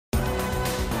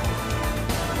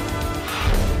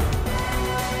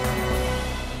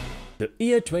The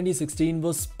year 2016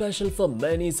 was special for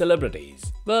many celebrities.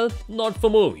 Well, not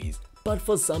for movies, but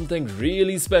for something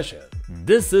really special.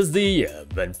 This is the year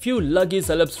when few lucky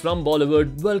celebs from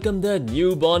Bollywood welcomed their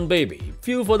newborn baby,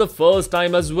 few for the first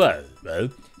time as well. Well,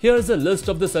 here's a list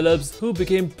of the celebs who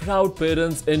became proud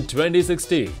parents in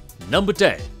 2016. Number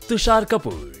 10. Tushar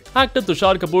Kapoor. Actor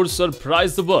Tushar Kapoor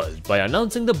surprised the world by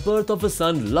announcing the birth of his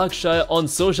son Lakshya on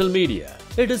social media.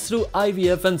 It is through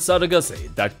IVF and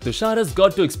surrogacy that Tushar has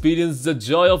got to experience the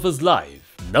joy of his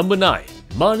life. Number 9.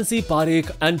 Manasi Parikh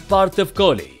and Parthiv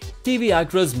Kohli. TV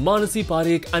actress Manasi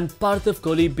Parikh and Parthiv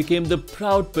Kohli became the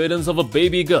proud parents of a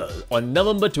baby girl on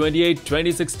November 28,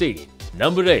 2016.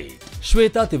 Number 8.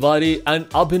 Shweta Tiwari and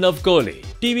Abhinav Kohli.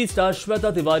 TV star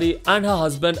Shweta Tiwari and her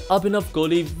husband Abhinav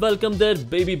Kohli welcomed their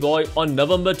baby boy on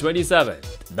November 27.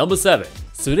 Number 7.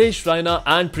 Suresh Raina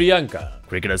and Priyanka.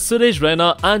 Cricketer Suresh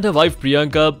Raina and her wife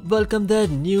Priyanka welcomed their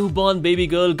newborn baby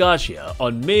girl Gashia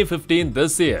on May 15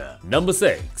 this year. Number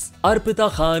 6. Arpita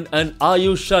Khan and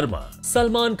Ayush Sharma.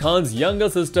 Salman Khan's younger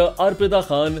sister Arpita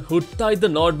Khan, who tied the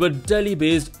knot with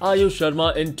Delhi-based Ayush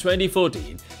Sharma in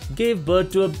 2014, gave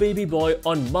birth to a baby boy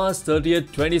on March 30,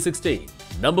 2016.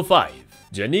 Number 5.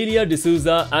 Genelia D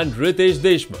Souza and Ritesh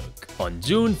Deshmukh. On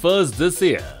June 1st this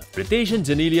year, Ritesh and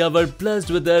Genelia were blessed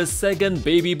with their second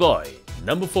baby boy.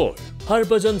 Number 4.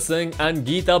 Harbhajan Singh and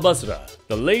Geeta Basra.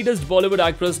 The latest Bollywood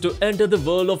actress to enter the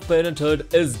world of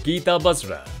parenthood is Geeta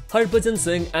Basra. Harbhajan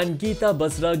Singh and Geeta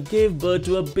Basra gave birth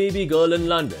to a baby girl in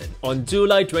London on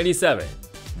July 27.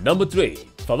 Number 3.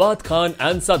 Fawad Khan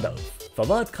and Sadaf.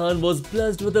 Fawad Khan was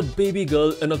blessed with a baby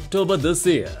girl in October this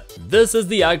year. This is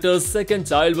the actor's second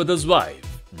child with his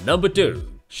wife. Number 2.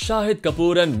 Shahid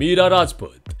Kapoor and Meera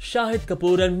Rajput. Shahid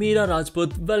Kapoor and Meera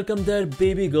Rajput welcomed their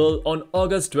baby girl on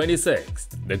August 26.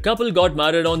 The couple got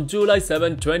married on July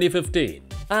 7, 2015.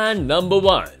 And number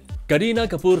 1. Kareena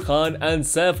Kapoor Khan and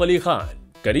Saif Ali Khan.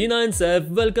 Kareena and Saif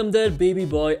welcomed their baby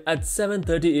boy at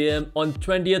 7:30 am on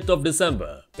 20th of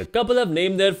December. The couple have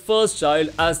named their first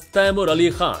child as Taimur Ali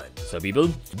Khan. So people,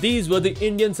 these were the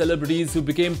Indian celebrities who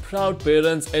became proud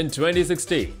parents in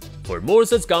 2016. For more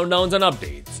such countdowns and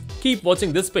updates, keep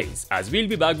watching this space as we'll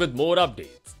be back with more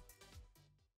updates.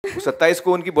 27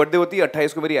 को उनकी birthday होती है,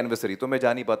 28 को मेरी anniversary, तो मैं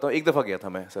जा नहीं पाता हूँ. एक दफ़ा गया था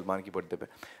मैं सलमान की बर्थडे पे.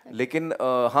 लेकिन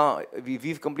हाँ,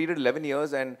 we've completed 11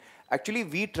 years and actually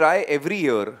we try every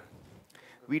year.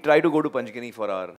 We try to go to Panchgani for our